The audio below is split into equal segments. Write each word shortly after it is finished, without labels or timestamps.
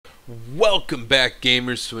Welcome back,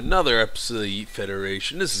 gamers, to another episode of Yeet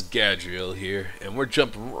Federation. This is Gadriel here, and we're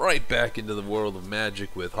jumping right back into the world of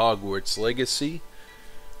magic with Hogwarts Legacy.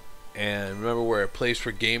 And remember, we're a place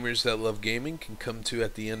where gamers that love gaming can come to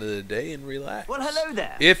at the end of the day and relax. Well, hello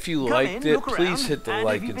there. If you Come liked in, it, please hit the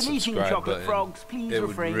like and subscribe button. Frogs, please it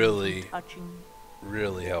would really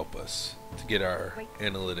help us to get our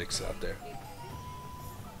analytics out there.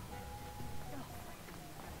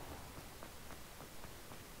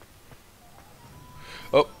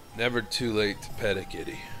 Oh, never too late to pet a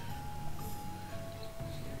kitty.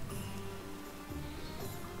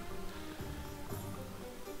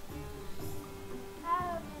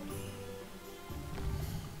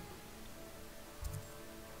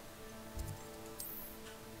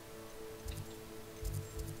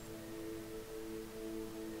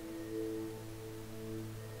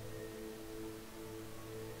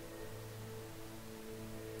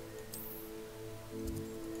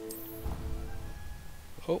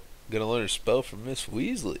 Oh, gonna learn a spell from Miss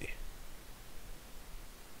Weasley.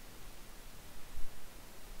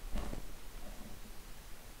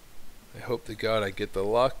 I hope to God I get the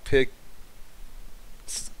lockpicking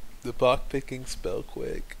spell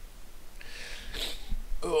quick.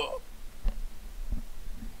 Oh.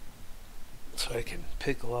 So I can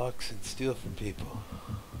pick locks and steal from people.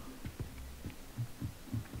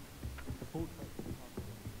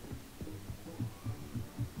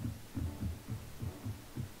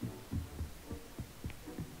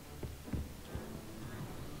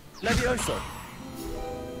 Levioso.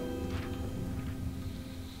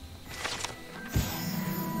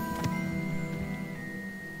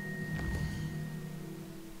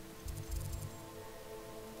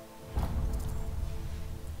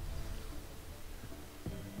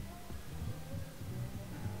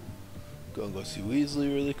 Go see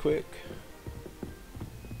Weasley really quick.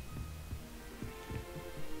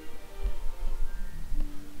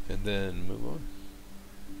 And then move on.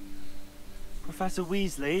 Professor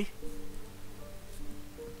Weasley.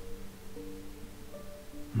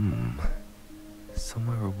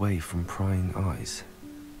 Somewhere away from prying eyes.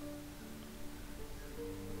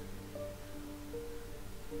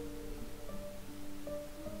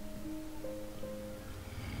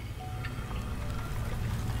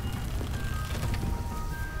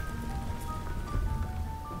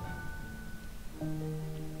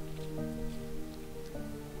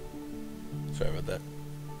 Sorry about that.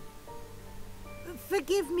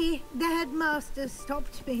 Forgive me, the headmaster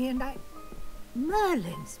stopped me and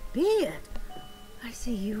Merlin's beard. I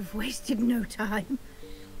see you've wasted no time.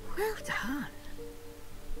 Well done.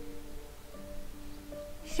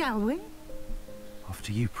 Shall we?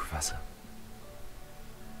 After you, Professor.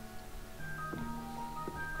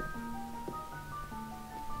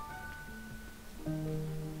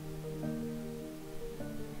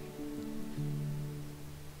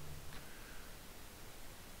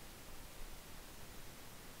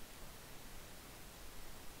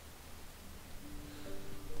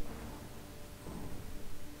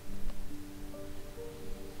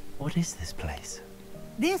 What is this place?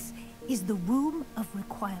 This is the Room of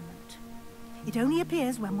Requirement. It only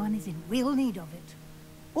appears when one is in real need of it.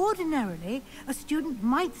 Ordinarily, a student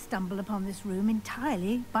might stumble upon this room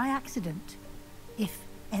entirely by accident. If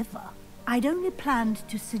ever. I'd only planned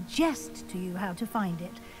to suggest to you how to find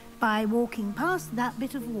it by walking past that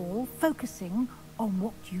bit of wall, focusing on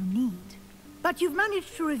what you need. But you've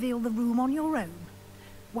managed to reveal the room on your own.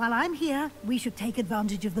 While I'm here, we should take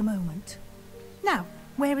advantage of the moment. Now,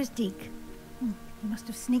 where is Deke? He must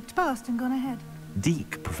have sneaked past and gone ahead.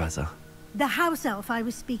 Deke, Professor. The house elf I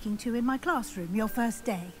was speaking to in my classroom your first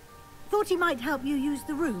day. Thought he might help you use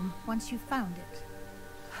the room once you've found it.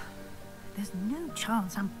 There's no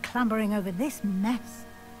chance I'm clambering over this mess.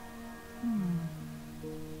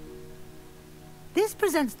 This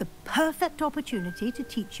presents the perfect opportunity to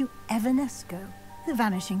teach you Evanesco, the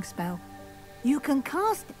vanishing spell. You can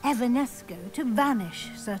cast Evanesco to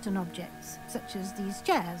vanish certain objects, such as these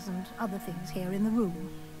chairs and other things here in the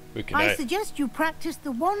room. I suggest you practice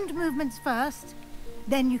the wand movements first,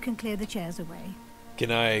 then you can clear the chairs away.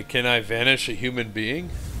 Can I vanish a human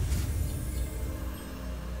being?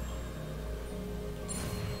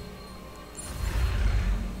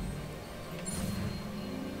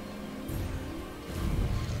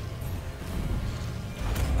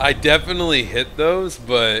 I definitely hit those,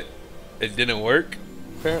 but it didn't work,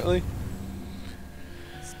 apparently.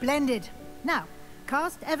 Splendid. Now,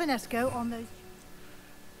 cast Evanesco on those...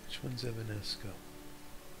 Which one's Evanesco?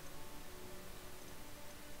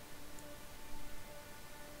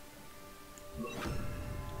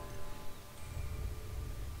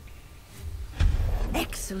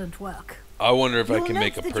 Excellent work. I wonder if I You'll can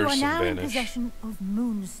make a note that you are person now in vanish. possession of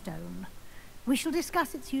Moonstone. We shall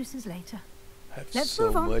discuss its uses later. I have Let's so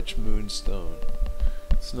move on. much moonstone.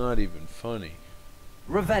 It's not even funny.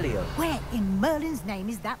 Revelio. Where in Merlin's name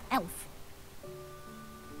is that elf?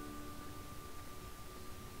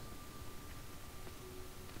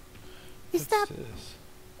 Is What's that... this?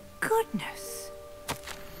 Goodness.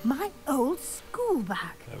 My old school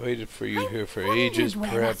bag. I waited for you I here for wondered ages. where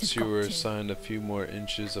that Perhaps had you got were to. assigned a few more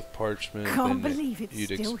inches of parchment Can't than believe it's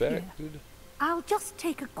you'd still here. expected. I'll just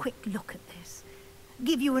take a quick look at this.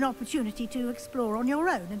 Give you an opportunity to explore on your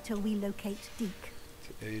own until we locate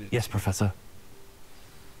Deke. Yes, Professor.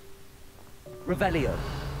 Revelio.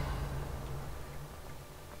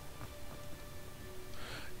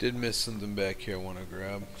 Did miss something back here I want to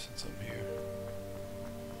grab since I'm here.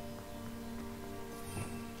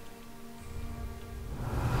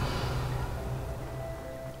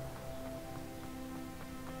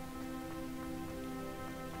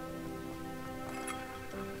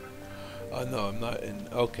 Oh no, I'm not in.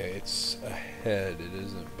 Okay, it's ahead. It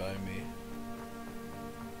isn't by me.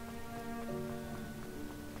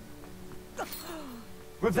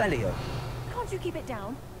 Revelio. Can't you keep it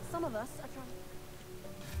down? Some of us are trying.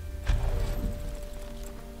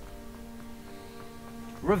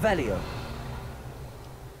 Revelio.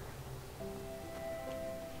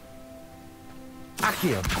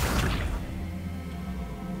 Accio.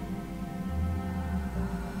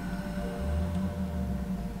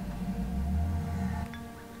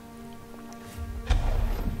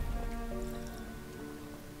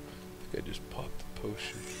 I think I just popped the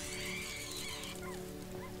potion.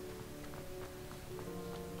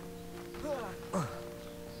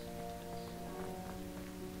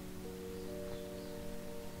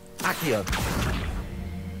 Accio.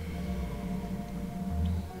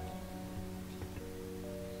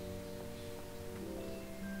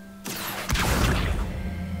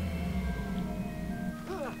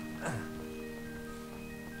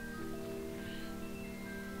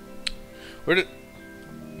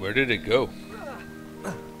 Where did it go?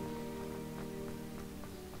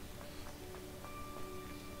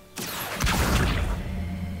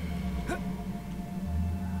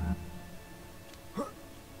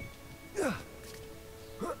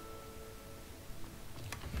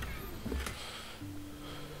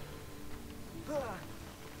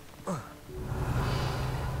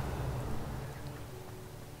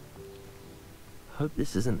 Hope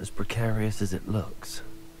this isn't as precarious as it looks.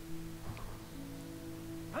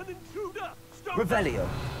 An intruder! Stop! Revelio.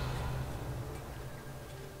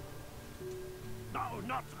 No,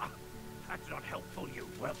 not... that's not helpful, you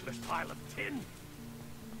worthless pile of tin!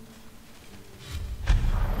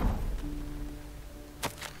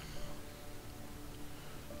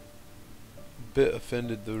 Bit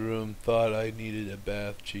offended the room. Thought I needed a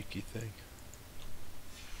bath. Cheeky thing.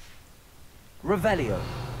 Revelio.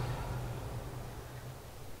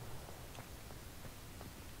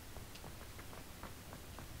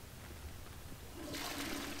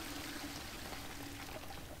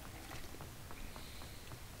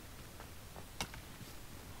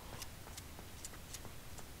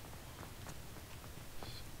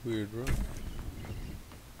 Weird room.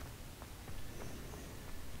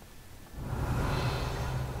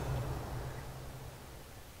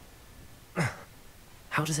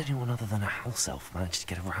 How does anyone other than a house elf manage to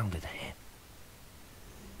get around in here?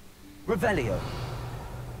 Revelio.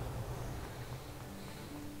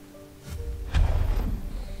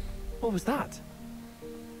 What was that?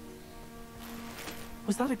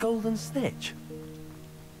 Was that a golden snitch?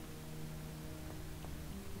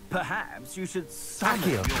 Perhaps you should summon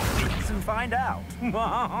Accio. your wits and find out.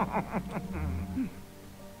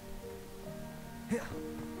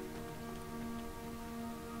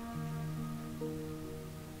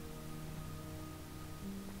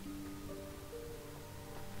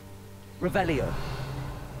 Revelio.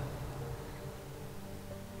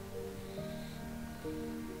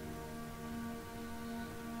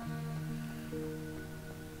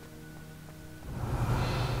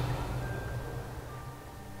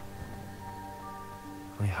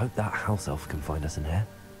 I hope that house elf can find us in here.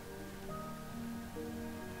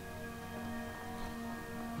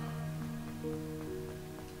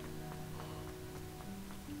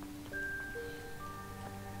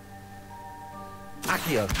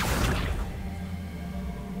 Accio.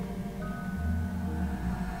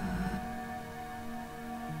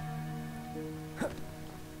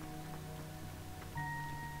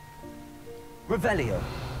 Revelio.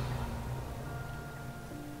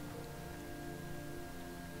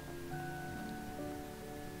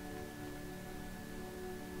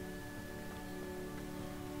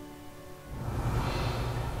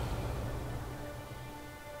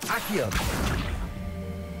 Vacuum.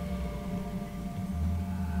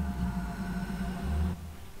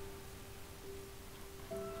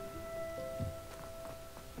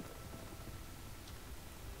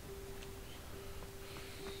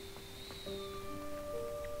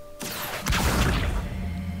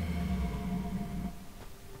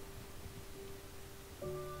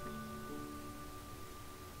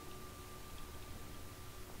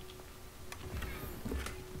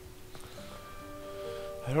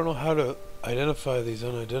 I don't know how to identify these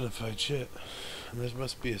unidentified shit. There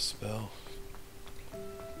must be a spell.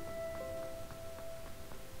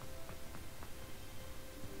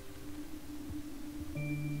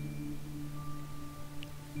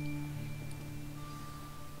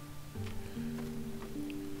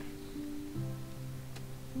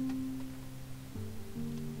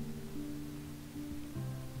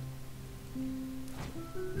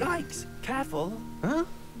 Yikes! Careful! Huh?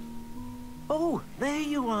 Oh, there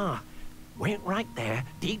you are. Wait right there.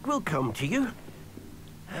 Deke will come to you.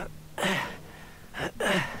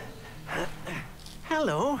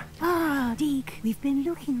 Hello. Ah, Deke, we've been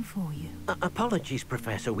looking for you. Apologies,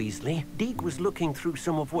 Professor Weasley. Deke was looking through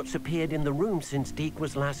some of what's appeared in the room since Deke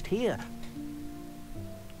was last here.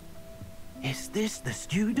 Is this the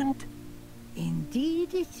student?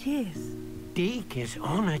 Indeed it is. Deke is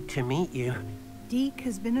honored to meet you. Deke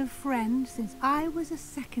has been a friend since I was a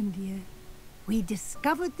second year. We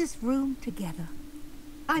discovered this room together.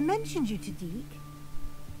 I mentioned you to Deke.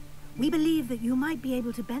 We believe that you might be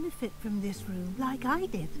able to benefit from this room like I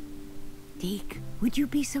did. Deke, would you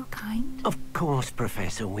be so kind? Of course,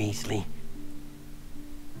 Professor Weasley.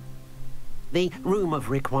 The Room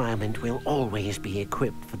of Requirement will always be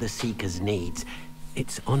equipped for the Seeker's needs.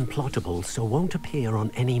 It's unplottable, so won't appear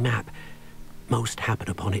on any map. Most happen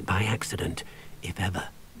upon it by accident, if ever.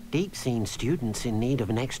 Deke's seen students in need of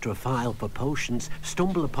an extra file for potions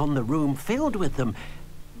stumble upon the room filled with them.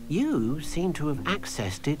 You seem to have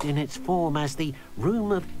accessed it in its form as the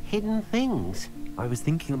Room of Hidden Things. I was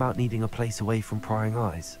thinking about needing a place away from prying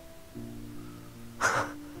eyes.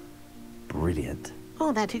 Brilliant.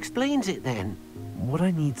 Oh, that explains it then. What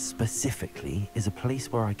I need specifically is a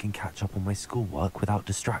place where I can catch up on my schoolwork without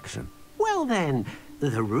distraction. Well then,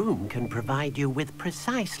 the room can provide you with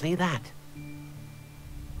precisely that.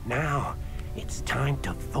 Now, it's time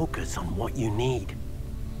to focus on what you need.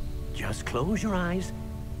 Just close your eyes.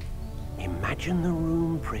 Imagine the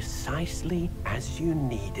room precisely as you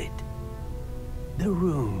need it. The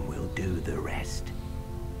room will do the rest.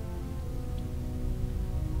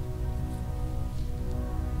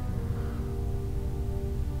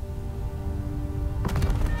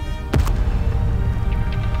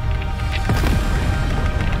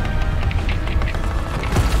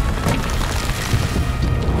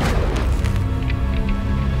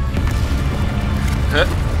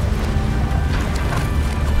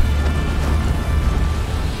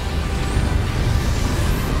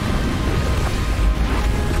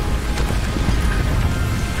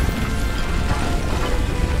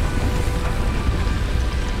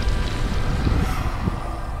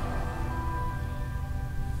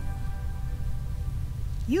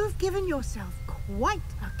 You've given yourself quite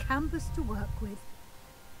a canvas to work with.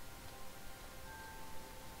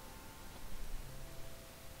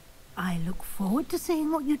 I look forward to seeing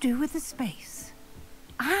what you do with the space.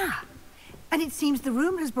 Ah, and it seems the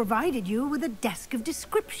room has provided you with a desk of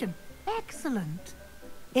description. Excellent.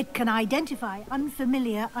 It can identify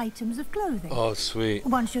unfamiliar items of clothing. Oh, sweet.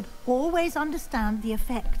 One should always understand the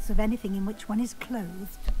effects of anything in which one is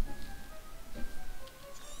clothed.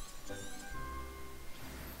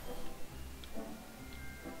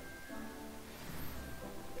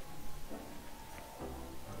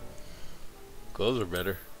 Clothes are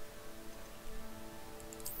better.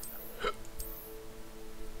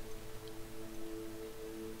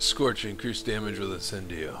 Scorch, increased damage with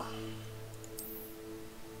Incendio.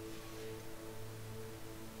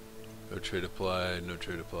 No trait applied, no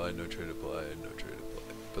trait applied, no trait applied, no trait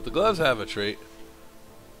applied. But the gloves have a trait.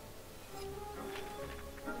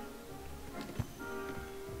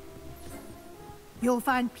 You'll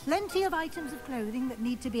find plenty of items of clothing that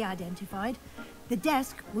need to be identified. The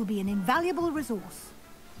desk will be an invaluable resource.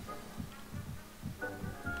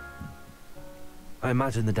 I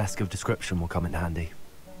imagine the desk of description will come in handy.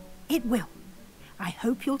 It will. I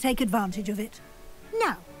hope you'll take advantage of it.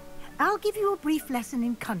 Now, I'll give you a brief lesson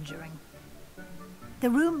in conjuring. The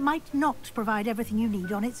room might not provide everything you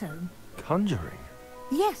need on its own. Conjuring?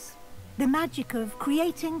 Yes, the magic of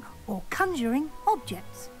creating or conjuring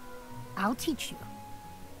objects. I'll teach you.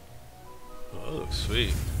 Oh,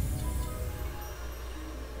 sweet.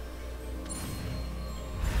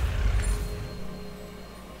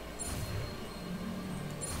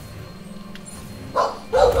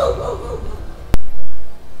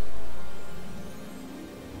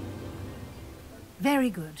 Very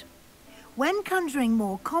good. When conjuring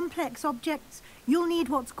more complex objects, you'll need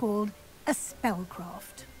what's called a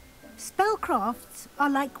spellcraft. Spellcrafts are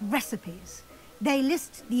like recipes. They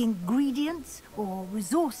list the ingredients or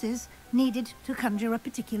resources needed to conjure a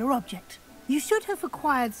particular object. You should have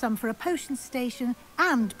acquired some for a potion station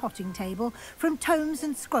and potting table from tomes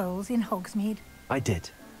and scrolls in Hogsmeade. I did.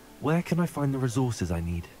 Where can I find the resources I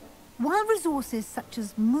need? While resources such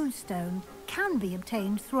as moonstone can be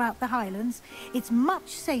obtained throughout the Highlands, it's much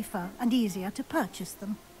safer and easier to purchase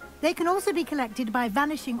them. They can also be collected by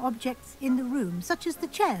vanishing objects in the room, such as the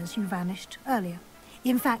chairs you vanished earlier.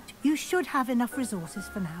 In fact, you should have enough resources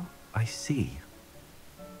for now. I see.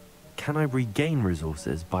 Can I regain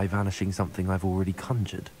resources by vanishing something I've already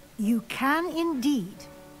conjured? You can indeed.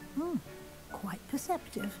 Quite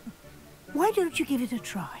perceptive. Why don't you give it a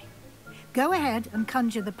try? Go ahead and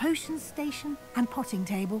conjure the potion station and potting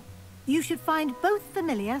table. You should find both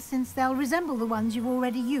familiar, since they'll resemble the ones you've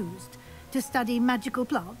already used to study magical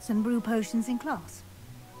plants and brew potions in class.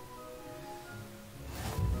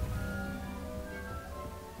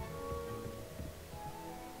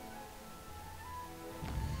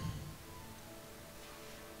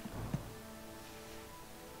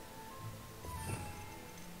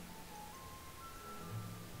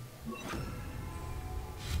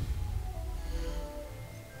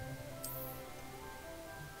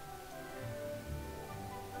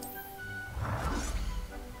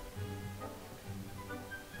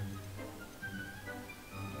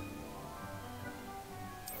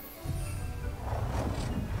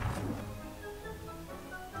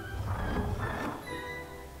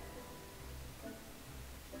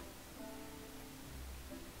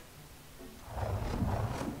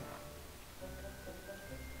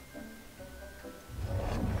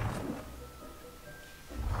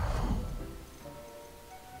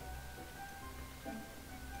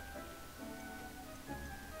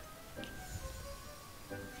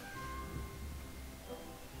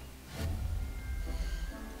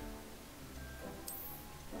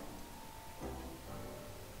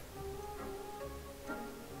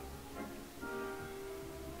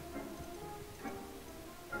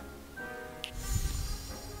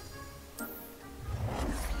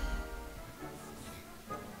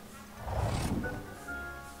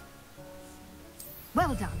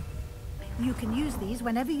 Well done. You can use these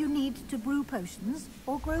whenever you need to brew potions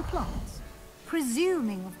or grow plants.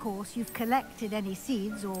 Presuming, of course, you've collected any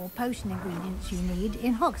seeds or potion ingredients you need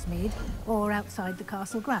in Hogsmeade or outside the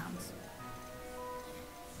castle grounds.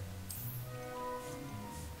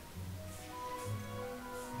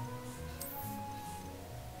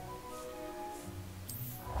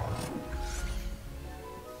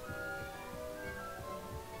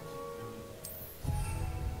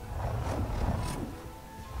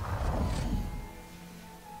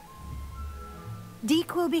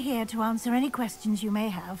 Deke will be here to answer any questions you may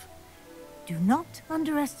have. Do not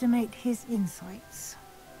underestimate his insights.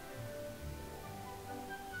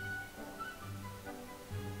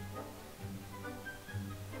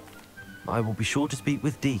 I will be sure to speak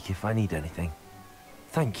with Deke if I need anything.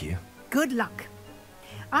 Thank you. Good luck.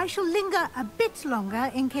 I shall linger a bit longer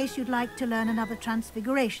in case you'd like to learn another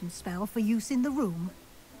transfiguration spell for use in the room.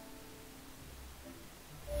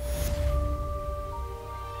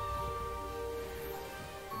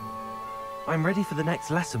 I'm ready for the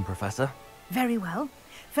next lesson, Professor. Very well.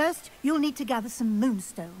 First, you'll need to gather some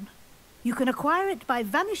moonstone. You can acquire it by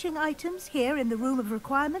vanishing items here in the Room of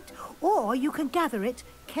Requirement, or you can gather it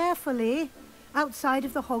carefully outside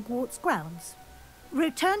of the Hogwarts grounds.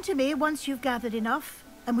 Return to me once you've gathered enough,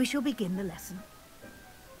 and we shall begin the lesson.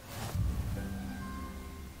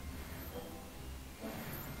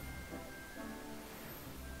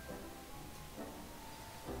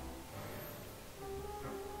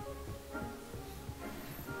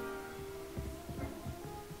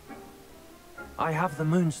 I have the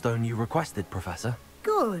moonstone you requested, Professor.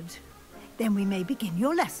 Good. Then we may begin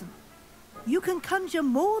your lesson. You can conjure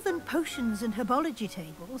more than potions and herbology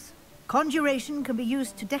tables. Conjuration can be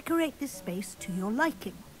used to decorate this space to your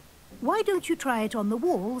liking. Why don't you try it on the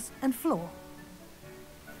walls and floor?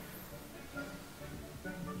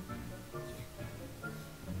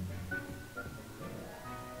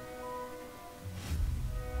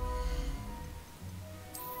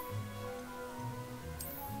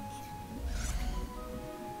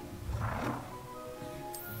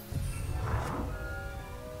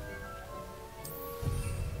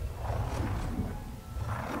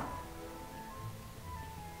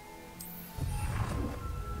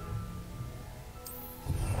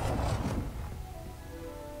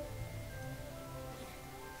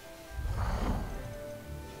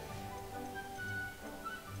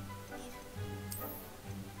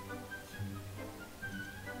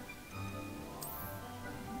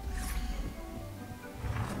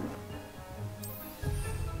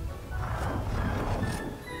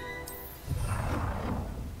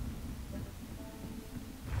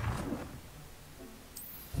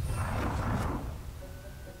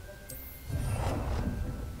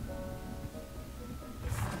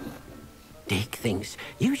 Dick thinks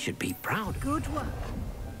you should be proud. Good work.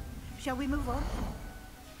 Shall we move on?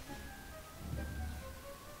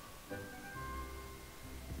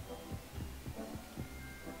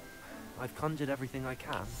 I've conjured everything I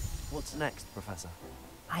can. What's next, Professor?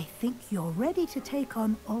 I think you're ready to take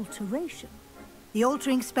on alteration. The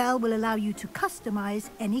altering spell will allow you to customize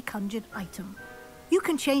any conjured item. You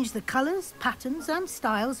can change the colors, patterns, and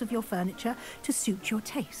styles of your furniture to suit your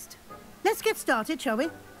taste. Let's get started, shall we?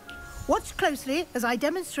 Watch closely as I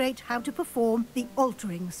demonstrate how to perform the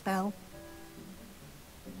altering spell.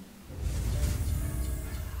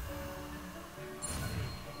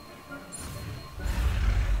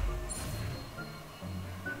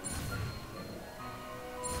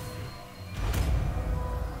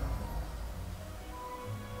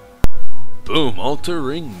 Boom,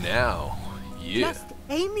 altering now. Yeah. Just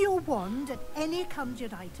aim your wand at any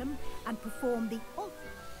conjured item and perform the alter.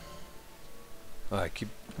 Oh, I keep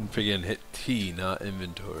forgetting hit T, not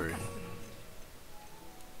inventory.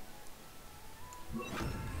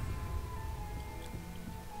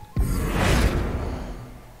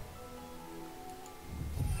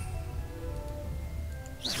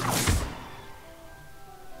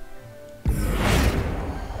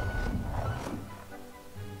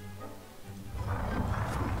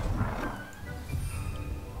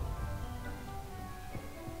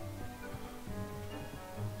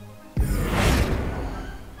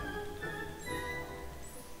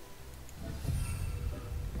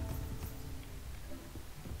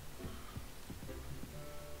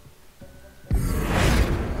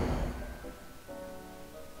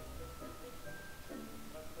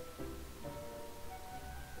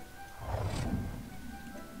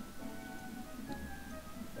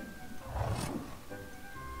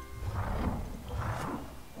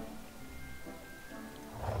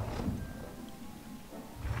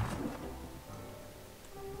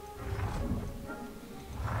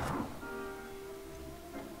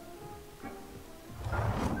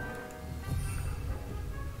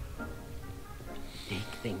 Dick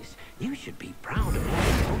thinks you should be proud of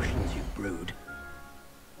all the potions you've brewed.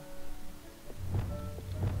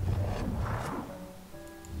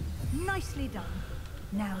 Nicely done.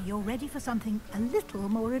 Now you're ready for something a little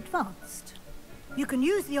more advanced. You can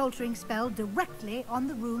use the altering spell directly on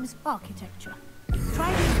the room's architecture.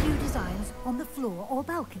 Try these new designs on the floor or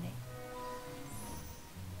balcony.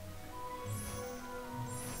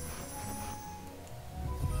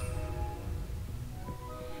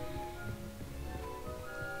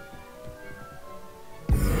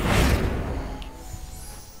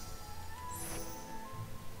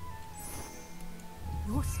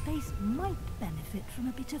 Your space might benefit from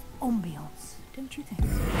a bit of ambiance, don't you think?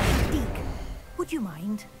 Deke, would you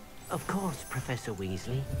mind? Of course, Professor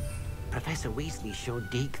Weasley. Professor Weasley showed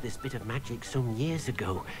Deke this bit of magic some years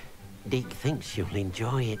ago. Deke thinks you'll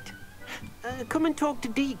enjoy it. Come and talk to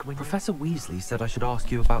Deke when... Professor Weasley said I should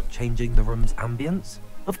ask you about changing the room's ambience.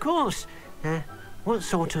 Of course. What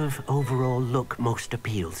sort of overall look most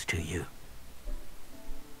appeals to you?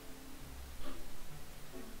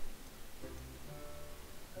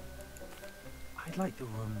 I'd like the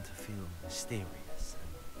room to feel mysterious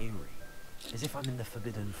and eerie, as if I'm in the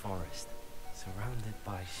Forbidden Forest, surrounded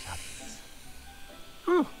by shadows.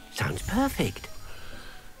 Oh, sounds perfect.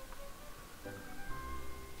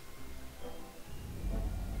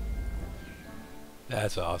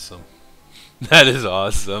 That's awesome. That is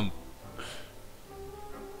awesome.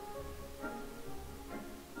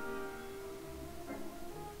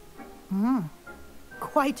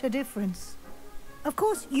 Quite a difference. Of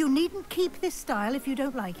course, you needn't keep this style if you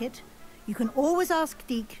don't like it. You can always ask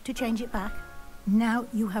Deke to change it back. Now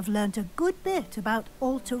you have learnt a good bit about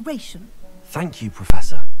alteration. Thank you,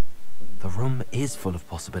 Professor. The room is full of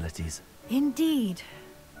possibilities. Indeed.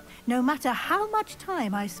 No matter how much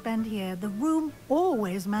time I spend here, the room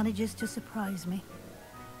always manages to surprise me.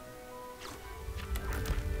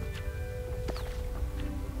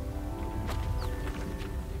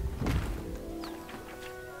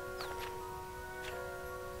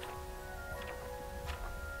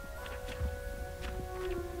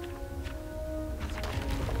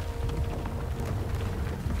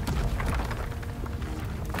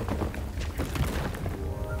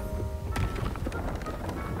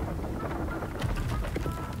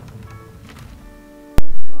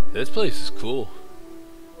 This place is cool.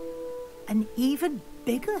 An even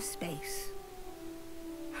bigger space.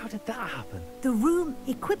 How did that happen? The room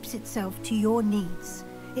equips itself to your needs.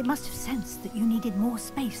 It must have sensed that you needed more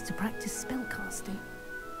space to practice spellcasting.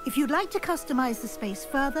 If you'd like to customize the space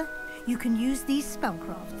further, you can use these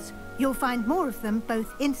spellcrafts. You'll find more of them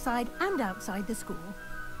both inside and outside the school.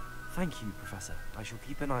 Thank you, Professor. I shall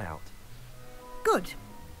keep an eye out. Good.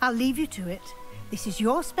 I'll leave you to it. This is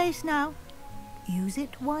your space now. Use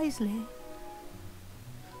it wisely.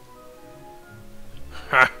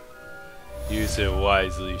 Ha! Use it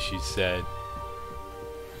wisely, she said.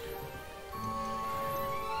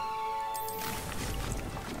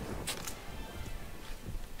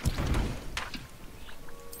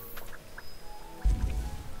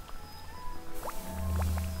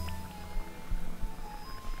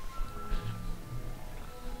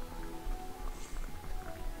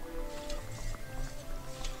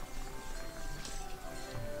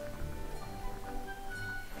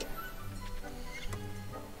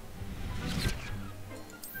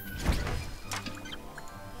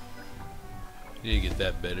 Need to get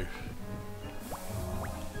that better.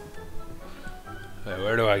 Alright,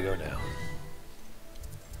 where do I go now?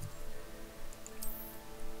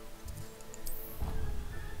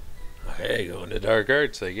 Okay, going to dark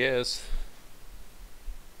arts, I guess.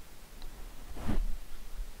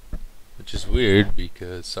 Which is weird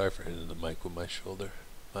because, sorry for hitting the mic with my shoulder.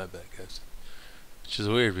 My bad, guys. Which is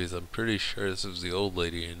weird because I'm pretty sure this was the old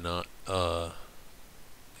lady and not, the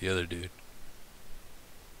other dude.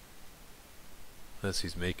 Unless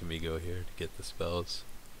he's making me go here to get the spells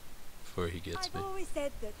before he gets I've me. always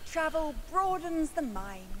said that travel broadens the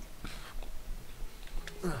mind.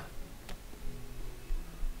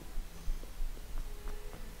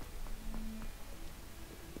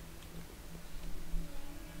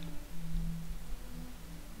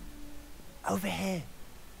 Over here.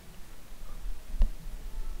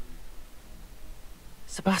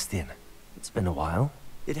 Sebastian, it's been a while.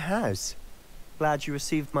 It has. Glad you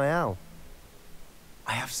received my owl.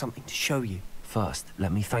 I have something to show you. First,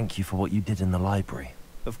 let me thank you for what you did in the library.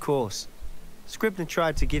 Of course. Scribner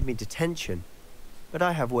tried to give me detention, but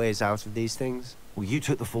I have ways out of these things. Well, you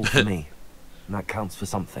took the fall for me, and that counts for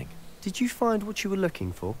something. Did you find what you were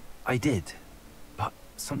looking for? I did, but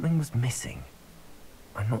something was missing.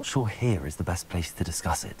 I'm not sure here is the best place to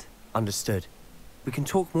discuss it. Understood. We can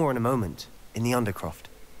talk more in a moment, in the Undercroft.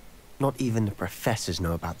 Not even the professors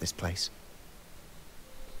know about this place.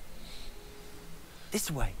 This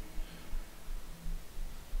way.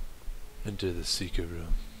 Enter the secret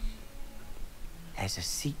room. There's a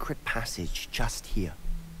secret passage just here.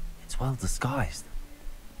 It's well disguised.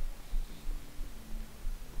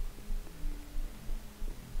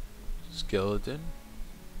 Skeleton?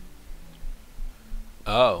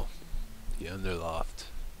 Oh, the underloft.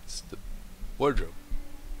 It's the wardrobe.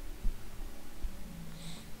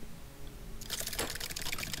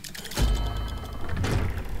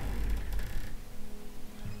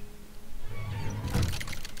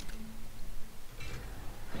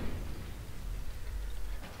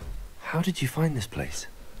 How did you find this place?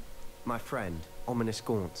 My friend, Ominous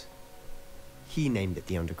Gaunt. He named it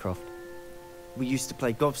the Undercroft. We used to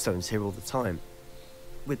play gobstones here all the time.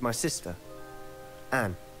 With my sister,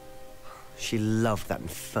 Anne. She loved that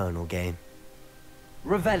infernal game.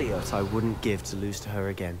 Revelio. But I wouldn't give to lose to her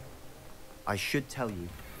again. I should tell you,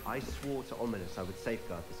 I swore to Ominous I would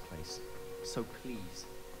safeguard this place. So please,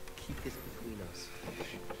 keep this between us.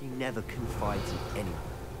 He never confides in anyone.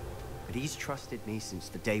 But he's trusted me since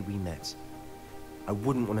the day we met. I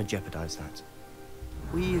wouldn't want to jeopardize that.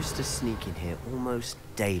 We used to sneak in here almost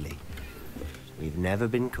daily. We've never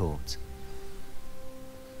been caught.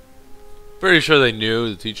 Pretty sure they knew,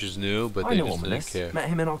 the teachers knew, but I they know just didn't Ominous. care. Met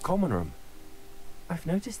him in our common room. I've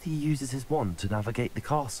noticed he uses his wand to navigate the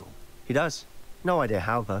castle. He does. No idea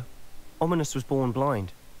how, though. Ominous was born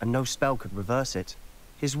blind, and no spell could reverse it.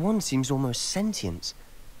 His wand seems almost sentient.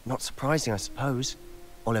 Not surprising, I suppose.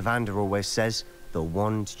 Ollivander always says, the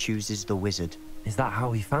wand chooses the wizard. Is that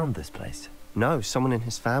how he found this place? No, someone in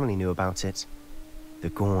his family knew about it. The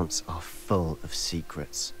Gaunts are full of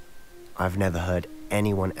secrets. I've never heard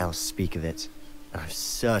anyone else speak of it, and I've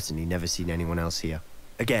certainly never seen anyone else here.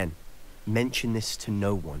 Again, mention this to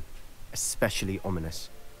no one, especially Ominous.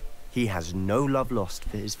 He has no love lost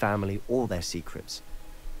for his family or their secrets,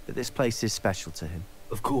 but this place is special to him.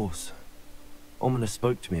 Of course. Ominous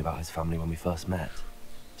spoke to me about his family when we first met.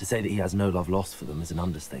 To say that he has no love lost for them is an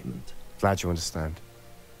understatement. Glad you understand.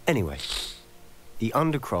 Anyway, the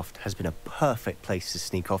Undercroft has been a perfect place to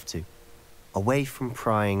sneak off to, away from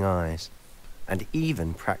prying eyes, and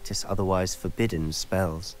even practice otherwise forbidden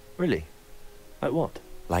spells. Really? Like what?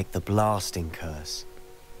 Like the blasting curse.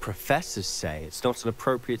 Professors say it's not an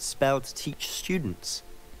appropriate spell to teach students.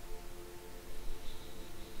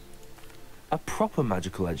 A proper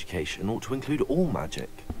magical education ought to include all magic.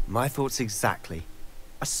 My thoughts exactly.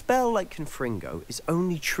 A spell like Confringo is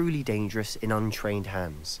only truly dangerous in untrained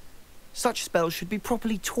hands. Such spells should be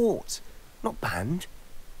properly taught, not banned.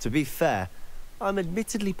 To be fair, I'm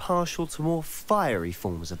admittedly partial to more fiery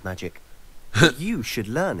forms of magic. But you should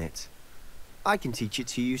learn it. I can teach it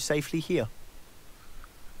to you safely here.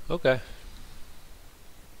 Okay.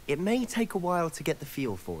 It may take a while to get the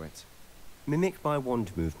feel for it. Mimic my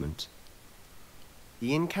wand movement.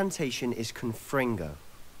 The incantation is Confringo.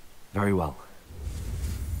 Very well.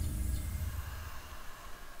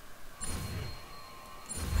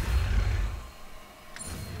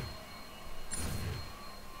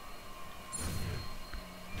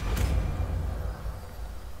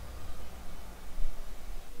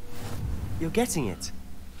 You're getting it.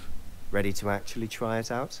 Ready to actually try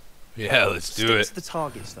it out? Yeah, let's do Stick it. to the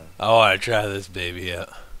targets, though. I want to try this baby, yeah.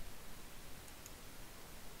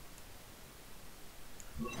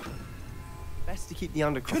 Best to keep the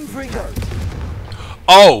undercroft. Confringo!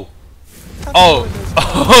 Oh! Oh!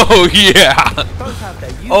 Oh, yeah! Both have their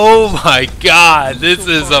uses. Oh my god, this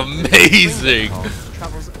is amazing!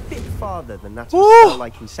 Travels a bit farther than that of a Woo! spell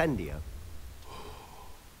like Incendio.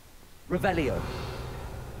 Revelio.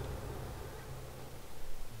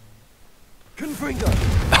 Confringo!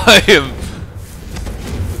 I am...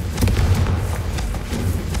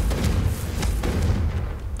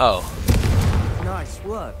 Oh. Nice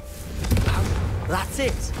work. That's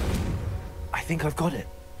it. I think I've got it.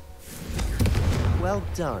 Well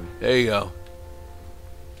done. There you go.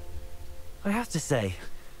 I have to say,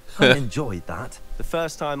 I enjoyed that. The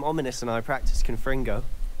first time Ominous and I practiced Confringo,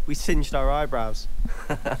 we singed our eyebrows.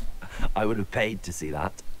 I would have paid to see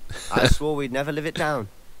that. I swore we'd never live it down.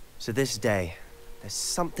 So this day, there's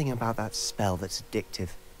something about that spell that's addictive.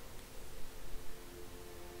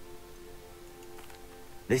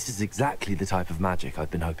 This is exactly the type of magic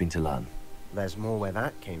I've been hoping to learn. There's more where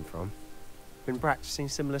that came from. Been practicing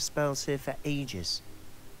similar spells here for ages.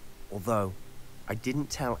 Although, I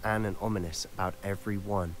didn't tell Anne and Ominous about every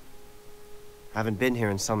one. Haven't been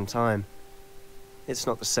here in some time. It's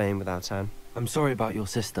not the same without Anne. I'm sorry about your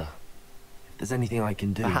sister. If there's anything I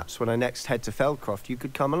can do... Perhaps when I next head to Feldcroft, you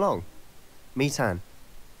could come along. Meet Anne.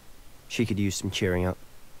 She could use some cheering up.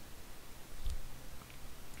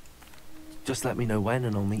 Just let me know when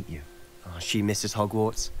and I'll meet you. Oh, she misses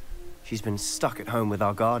Hogwarts. She's been stuck at home with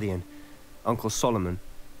our guardian, Uncle Solomon.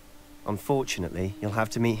 Unfortunately, you'll have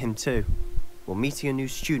to meet him too. Well, meeting a new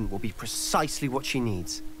student will be precisely what she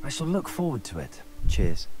needs. I shall look forward to it.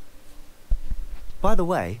 Cheers. By the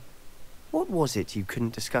way, what was it you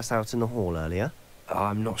couldn't discuss out in the hall earlier?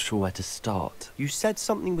 I'm not sure where to start. You said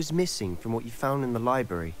something was missing from what you found in the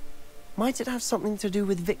library. Might it have something to do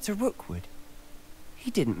with Victor Rookwood? He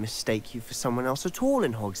didn't mistake you for someone else at all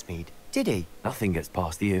in Hogsmeade, did he? Nothing gets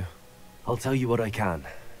past you. I'll tell you what I can.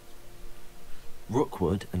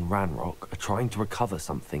 Rookwood and Ranrock are trying to recover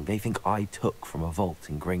something they think I took from a vault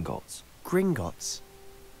in Gringotts. Gringotts?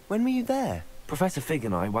 When were you there? Professor Fig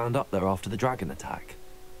and I wound up there after the dragon attack.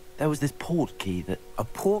 There was this port key that... A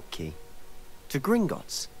port key? To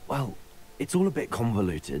Gringotts? Well, it's all a bit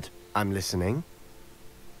convoluted. I'm listening.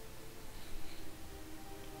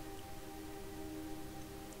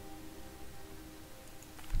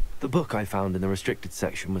 The book I found in the restricted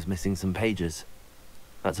section was missing some pages.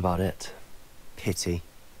 That's about it. Pity.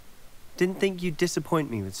 Didn't think you'd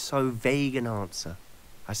disappoint me with so vague an answer.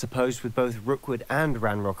 I suppose with both Rookwood and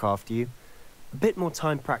Ranrock after you, a bit more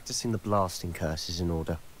time practicing the blasting curse is in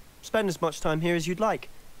order. Spend as much time here as you'd like.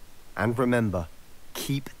 And remember,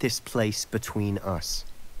 keep this place between us.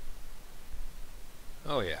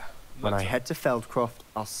 Oh yeah. When I head to Feldcroft,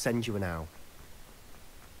 I'll send you an owl.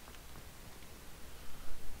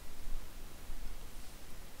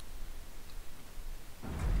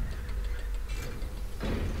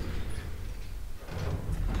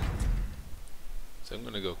 So I'm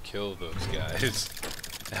gonna go kill those guys.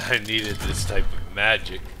 I needed this type of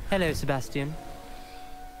magic. Hello, Sebastian.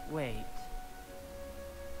 Wait.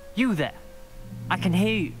 You there? I can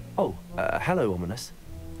hear you. Oh, hello, Ominous.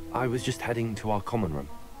 I was just heading to our common room.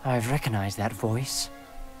 I've recognized that voice.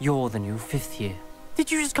 You're the new 5th year.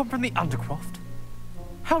 Did you just come from the Undercroft?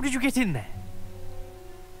 How did you get in there?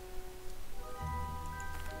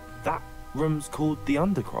 That room's called the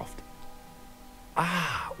Undercroft.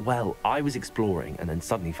 Ah, well, I was exploring and then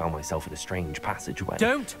suddenly found myself in a strange passageway.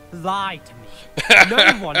 Don't lie to me.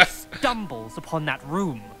 No one stumbles upon that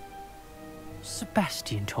room.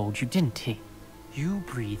 Sebastian told you, didn't he? You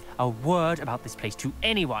breathe a word about this place to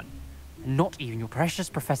anyone, and not even your precious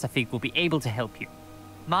Professor Fig will be able to help you.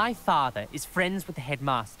 My father is friends with the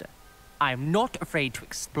headmaster. I am not afraid to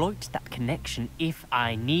exploit that connection if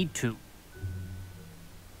I need to.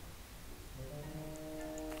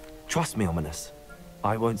 Trust me, Ominous.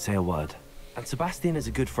 I won't say a word. And Sebastian is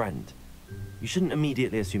a good friend. You shouldn't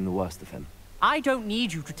immediately assume the worst of him. I don't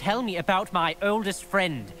need you to tell me about my oldest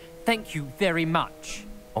friend. Thank you very much.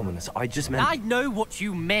 Ominous, I just meant... I know what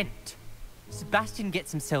you meant. Sebastian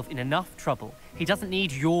gets himself in enough trouble. He doesn't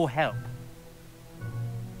need your help.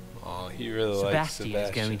 Oh, he really likes Sebastian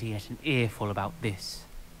Sebastian. is going to get an earful about this.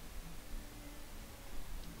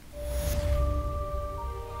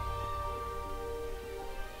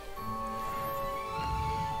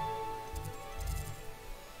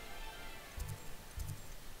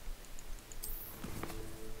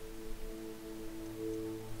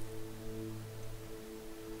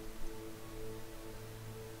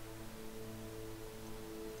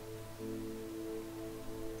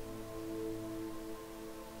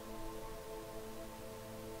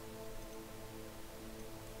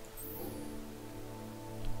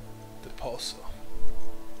 Also,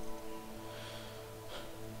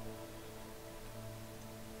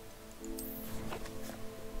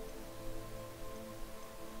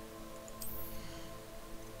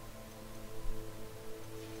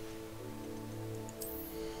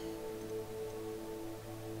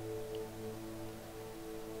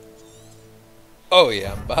 oh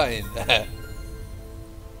yeah, I'm buying that.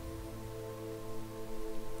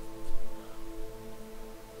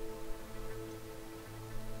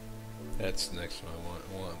 That's the next one I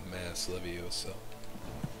want Mass Leviosa.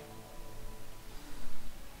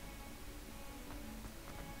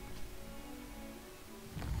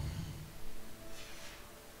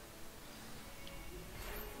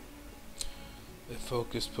 The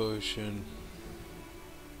focus potion.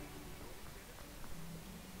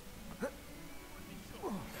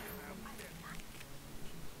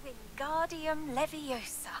 Wingardium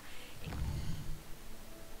Leviosa.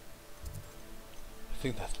 I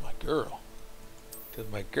think that's my girl. Cause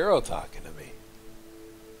my girl talking to me.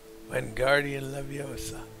 Wingardium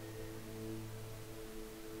Leviosa.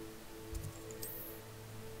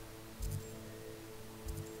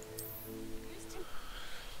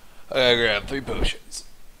 I gotta grab 3 potions.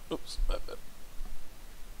 Oops, my bad.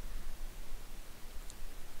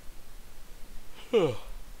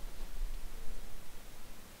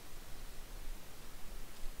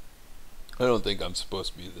 I don't think I'm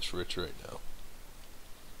supposed to be this rich right now.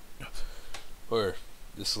 Or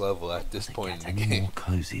this level at this point in the game. More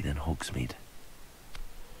cozy than Hogsmeade.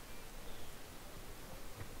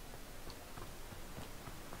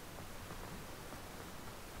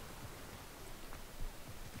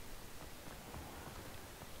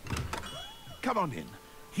 Come on in.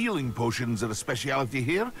 Healing potions are a speciality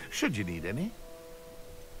here, should you need any.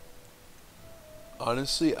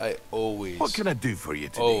 Honestly, I always... What can I do for you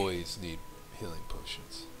today? Always need healing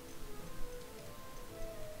potions.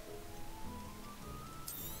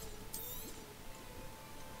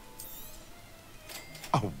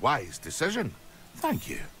 A wise decision. Thank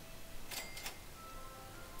you.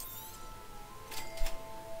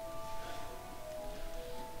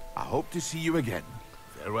 I hope to see you again.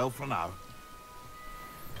 Farewell for now.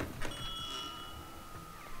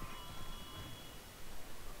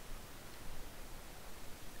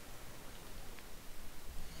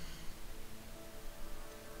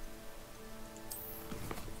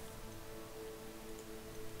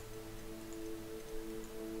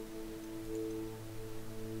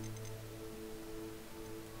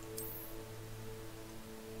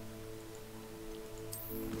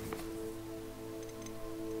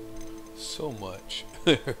 So much.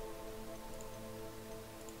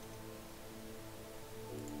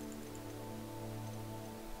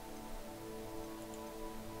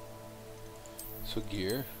 So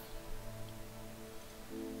gear.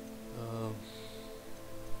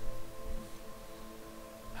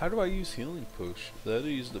 How do I use healing potions? How do I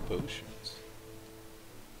use the potions?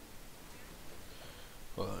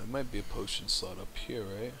 Well, it might be a potion slot up here,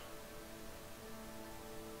 right?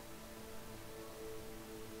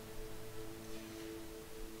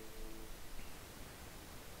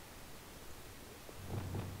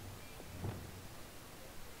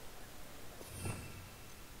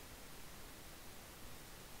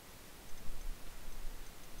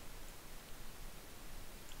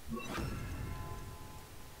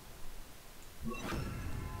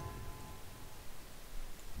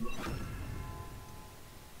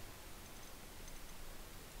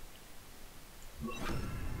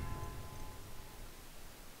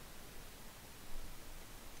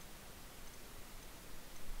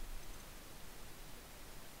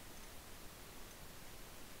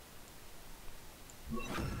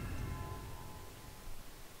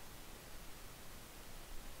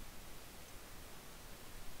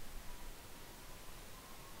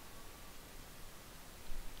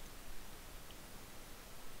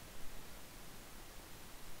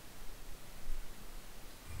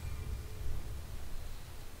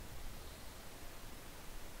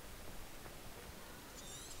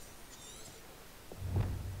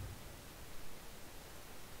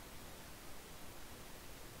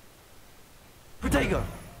 go.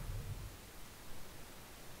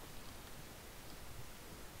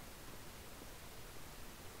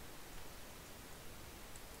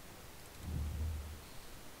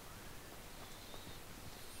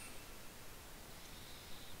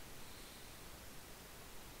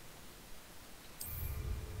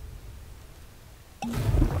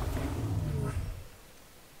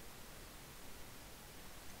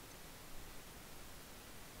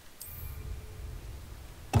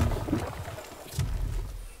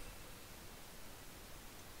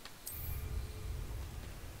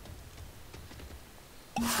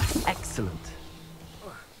 Excellent.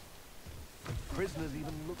 Prisoners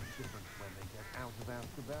even look different when they get out of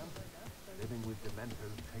Azkaban. Living with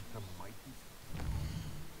Dementors takes a mighty...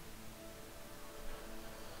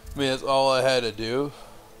 I mean, that's all I had to do.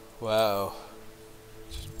 Wow.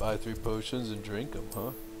 Just buy 3 potions and drink them,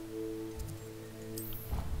 huh?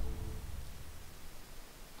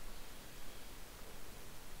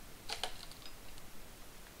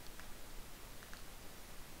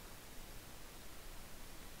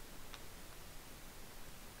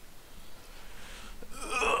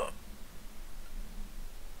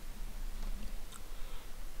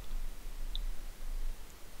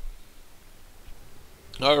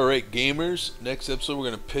 Alright, gamers. Next episode, we're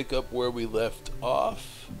going to pick up where we left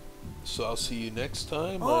off. So I'll see you next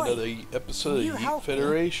time on Oi, another episode of you Yeet help me?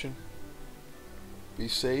 Federation. Be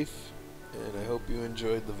safe, and I hope you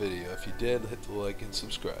enjoyed the video. If you did, hit the like and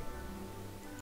subscribe.